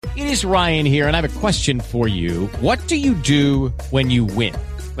It is Ryan here, and I have a question for you. What do you do when you win?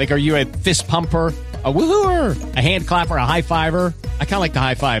 Like, are you a fist pumper, a woohooer, a hand clapper, a high fiver? I kind of like the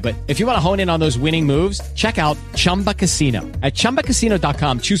high five, but if you want to hone in on those winning moves, check out Chumba Casino. At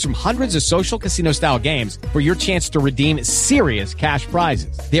ChumbaCasino.com, choose from hundreds of social casino-style games for your chance to redeem serious cash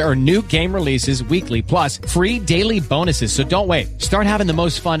prizes. There are new game releases weekly, plus free daily bonuses. So don't wait. Start having the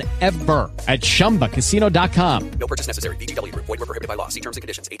most fun ever at ChumbaCasino.com. No purchase necessary. VGW. Void where prohibited by law. See terms and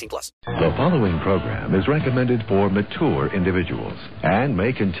conditions. 18+. The following program is recommended for mature individuals and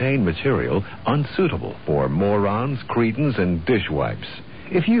may contain material unsuitable for morons, cretins, and dishwipes.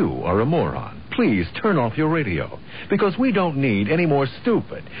 If you are a moron, please turn off your radio, because we don't need any more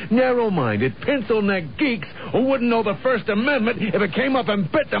stupid, narrow-minded, pencil-neck geeks who wouldn't know the First Amendment if it came up and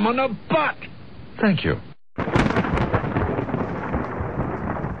bit them on the butt. Thank you.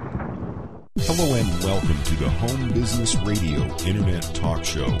 Hello and welcome to the Home Business Radio Internet Talk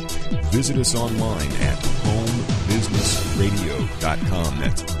Show. Visit us online at homebusinessradio.com.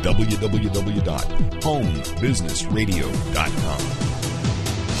 That's www.homebusinessradio.com.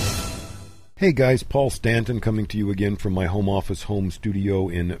 Hey guys, Paul Stanton coming to you again from my home office home studio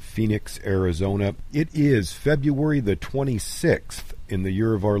in Phoenix, Arizona. It is February the 26th in the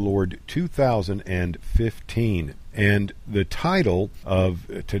year of our Lord 2015. And the title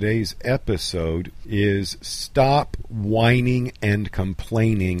of today's episode is Stop Whining and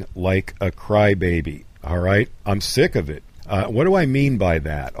Complaining Like a Crybaby. All right? I'm sick of it. What do I mean by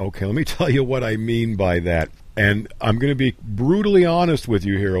that? Okay, let me tell you what I mean by that. And I'm going to be brutally honest with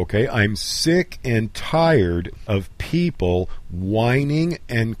you here, okay? I'm sick and tired of people whining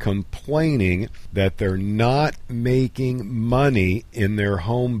and complaining that they're not making money in their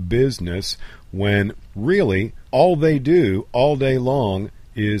home business when really all they do all day long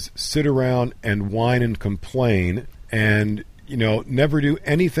is sit around and whine and complain and, never do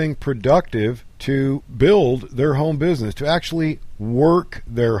anything productive to build their home business, to actually work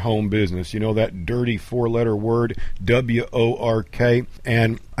their home business. That dirty four-letter word, W-O-R-K.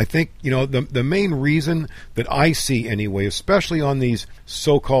 And I think, the main reason that I see anyway, especially on these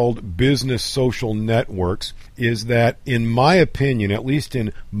so-called business social networks, is that, in my opinion, at least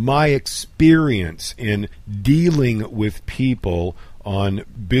in my experience in dealing with people on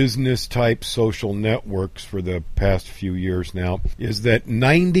business-type social networks for the past few years now, is that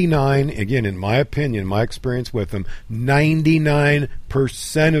 99, again, in my opinion, my experience with them, 99%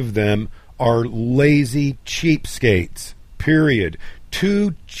 of them are lazy cheapskates, period.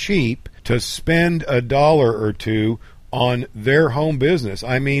 Too cheap to spend $1 or $2 on their home business.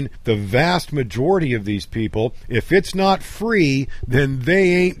 I mean, the vast majority of these people, if it's not free, then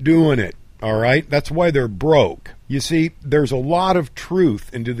they ain't doing it. All right? That's why they're broke. You see, there's a lot of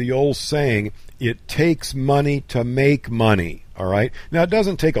truth into the old saying, it takes money to make money. All right? Now, it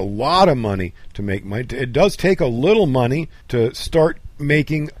doesn't take a lot of money to make money. It does take a little money to start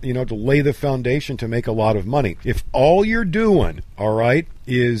making, to lay the foundation to make a lot of money. If all you're doing, all right,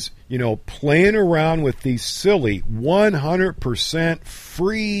 is, playing around with these silly 100%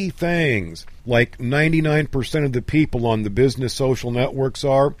 free things like 99% of the people on the business social networks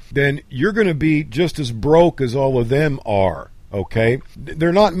are, then you're going to be just as broke as all of them are. Okay?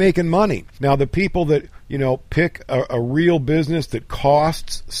 They're not making money. Now, the people that, pick a real business that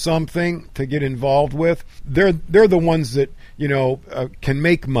costs something to get involved with, they're the ones that, can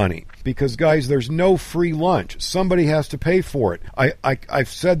make money. Because, guys, there's no free lunch. Somebody has to pay for it. I've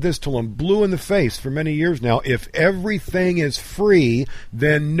said this till I'm blue in the face for many years now. If everything is free,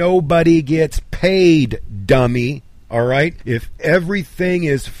 then nobody gets paid, dummy. All right? If everything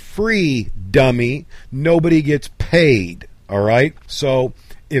is free, dummy, nobody gets paid. All right? So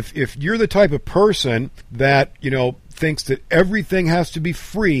if you're the type of person that, thinks that everything has to be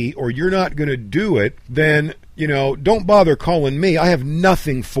free or you're not going to do it, then, don't bother calling me. I have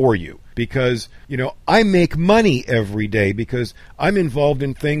nothing for you because, I make money every day because I'm involved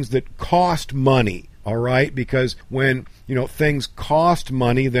in things that cost money. All right? Because when, things cost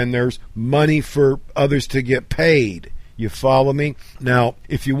money, then there's money for others to get paid. You follow me? Now,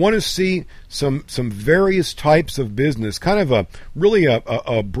 if you want to see some various types of business, kind of a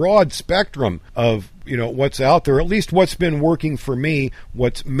broad spectrum of, what's out there, at least what's been working for me,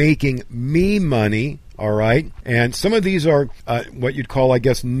 what's making me money, all right? And some of these are what you'd call, I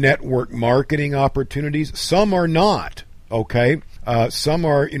guess, network marketing opportunities. Some are not, okay? Some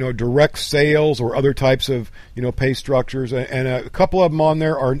are, direct sales or other types of, pay structures. And a couple of them on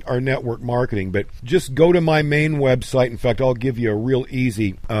there are network marketing. But just go to my main website. In fact, I'll give you a real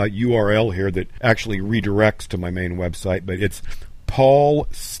easy URL here that actually redirects to my main website. But it's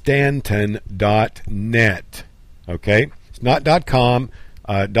paulstanton.net. Okay? It's not .com.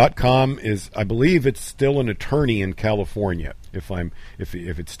 .com is, I believe it's still an attorney in California, if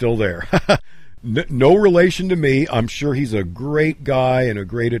it's still there. No relation to me. I'm sure he's a great guy and a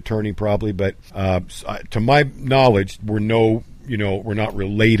great attorney probably, but to my knowledge, we're not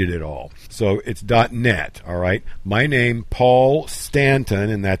related at all. So it's .net, all right? My name, Paul Stanton,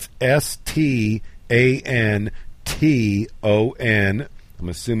 and that's Stanton. I'm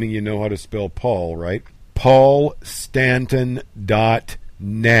assuming you know how to spell Paul, right?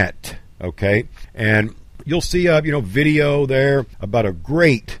 paulstanton.net, okay? And you'll see a video there about a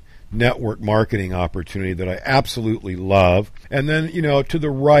great network marketing opportunity that I absolutely love. And then, to the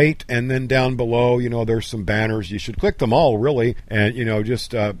right and then down below, there's some banners. You should click them all, really, and,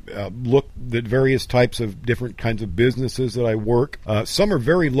 just look at various types of different kinds of businesses that I work. Some are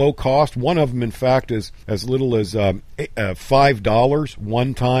very low cost. One of them, in fact, is as little as $5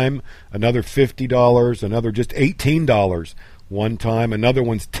 one time, another $50, another just $18 one time. Another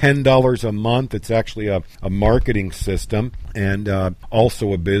one's $10 a month. It's actually a marketing system and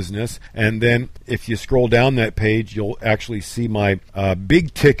also a business. And then if you scroll down that page, you'll actually see my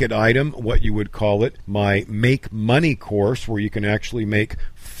big ticket item, what you would call it, my Make Money course, where you can actually make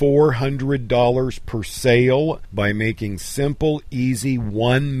 $400 per sale by making simple, easy,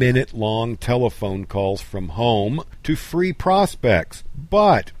 1-minute long telephone calls from home to free prospects.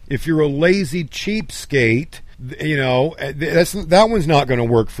 But if you're a lazy cheapskate, that one's not going to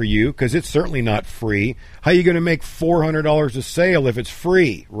work for you because it's certainly not free. How are you going to make $400 a sale if it's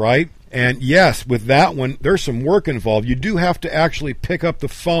free, right? And yes, with that one, there's some work involved. You do have to actually pick up the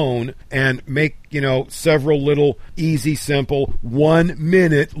phone and make, several little easy, simple,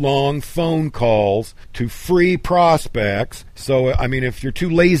 1-minute long phone calls to free prospects. So, if you're too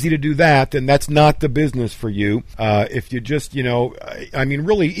lazy to do that, then that's not the business for you. If you just,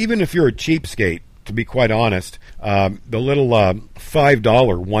 really, even if you're a cheapskate, to be quite honest, the little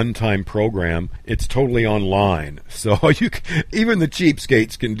 $5 one-time program, it's totally online. So even the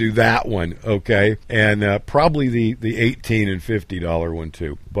cheapskates can do that one, okay? And probably the $18 and $50 one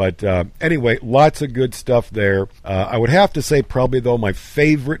too. But anyway, lots of good stuff there. I would have to say probably, though, my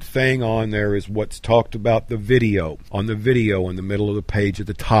favorite thing on there is what's talked about the video. On the video in the middle of the page at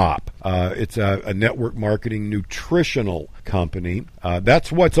the top. It's a network marketing nutritional company.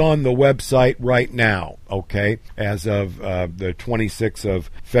 That's what's on the website right now, okay, as of the 26th of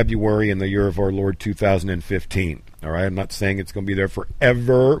February in the year of our Lord 2015. All right, I'm not saying it's going to be there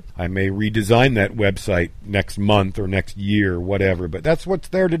forever. I may redesign that website next month or next year, whatever, but that's what's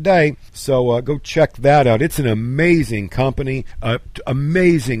there today. So go check that out. It's an amazing company,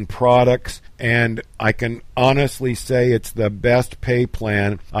 amazing products, and I can honestly say it's the best pay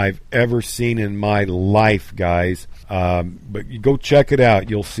plan I've ever seen in my life, guys. But you go check it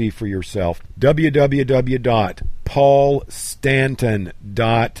out. You'll see for yourself.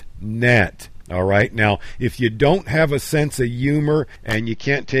 www.paulstanton.net. All right. Now, if you don't have a sense of humor and you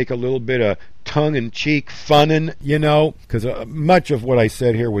can't take a little bit of tongue-in-cheek funnin', because much of what I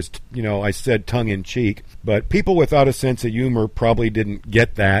said here was, I said tongue-in-cheek, but people without a sense of humor probably didn't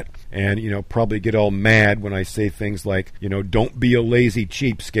get that and, probably get all mad when I say things like, don't be a lazy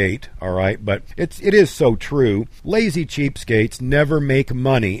cheapskate, all right? But it is so true. Lazy cheapskates never make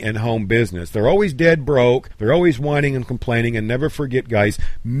money in home business. They're always dead broke. They're always whining and complaining. And never forget, guys,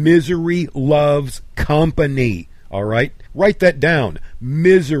 misery loves company, all right? Write that down.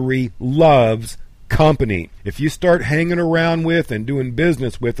 Misery loves company. If you start hanging around with and doing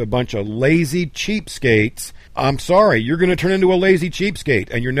business with a bunch of lazy cheapskates, I'm sorry, you're going to turn into a lazy cheapskate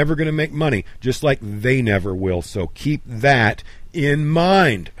and you're never going to make money, just like they never will. So keep that in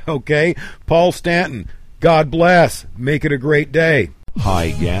mind, okay? Paul Stanton, God bless. Make it a great day. High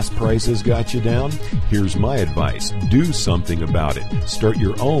gas prices got you down? Here's my advice. Do something about it. Start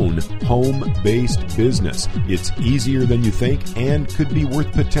your own home-based business. It's easier than you think and could be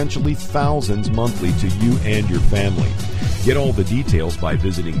worth potentially thousands monthly to you and your family. Get all the details by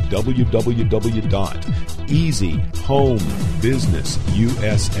visiting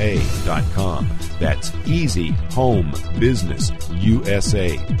www.easyhomebusinessusa.com. That's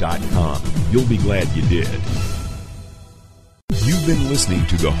easyhomebusinessusa.com. You'll be glad you did. You've been listening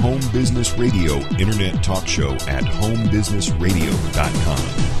to the Home Business Radio Internet Talk Show at homebusinessradio.com.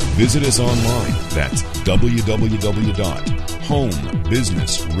 Visit us online. That's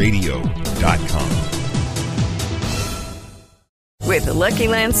www.homebusinessradio.com. With the Lucky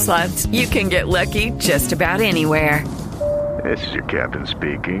Land Slots, you can get lucky just about anywhere. This is your captain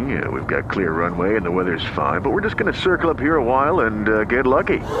speaking. We've got clear runway and the weather's fine, but we're just going to circle up here a while and get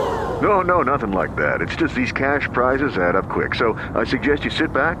lucky. No, nothing like that. It's just these cash prizes add up quick. So I suggest you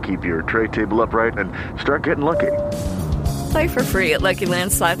sit back, keep your tray table upright, and start getting lucky. Play for free at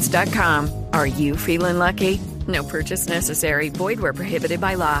LuckyLandSlots.com. Are you feeling lucky? No purchase necessary. Void where prohibited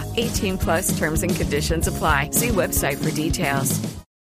by law. 18+ terms and conditions apply. See website for details.